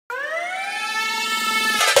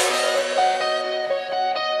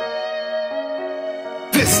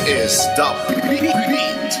is the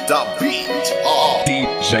beat of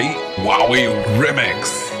DjWaweRemix.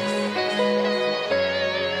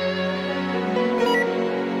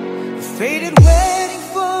 Faded wedding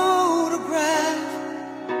photograph,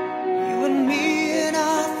 you and me in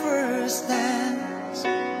our first dance.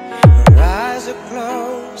 Our eyes are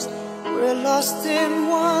closed, we're lost in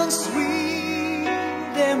one sweet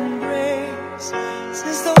embrace.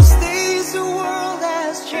 Since those days the world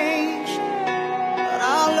has changed, but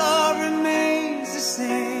our love remains the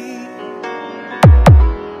same.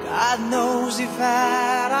 God knows we've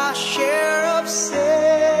had our share of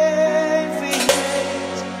saving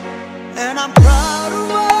days, and I'm proud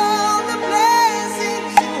of all the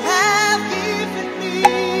blessings you have given me.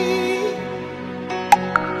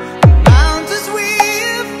 The mountains we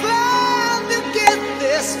have climbed to get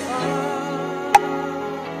this far.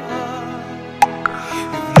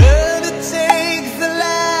 We've learned to take the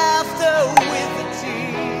laughter with the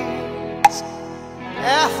tears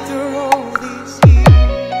after all these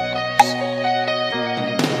years.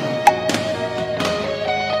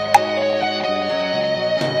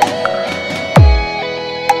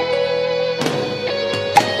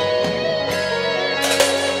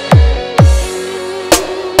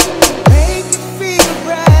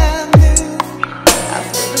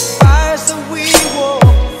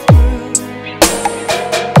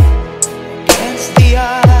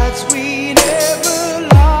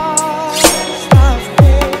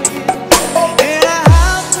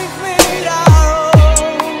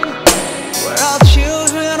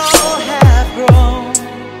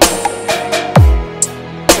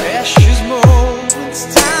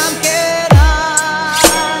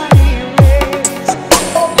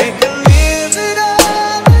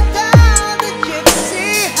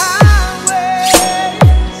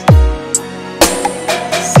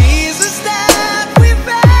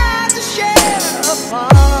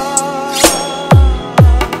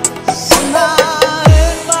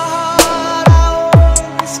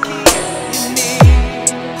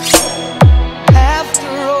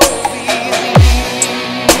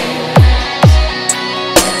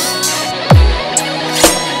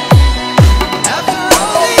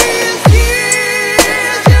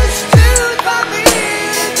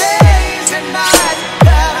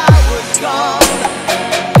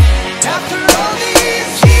 After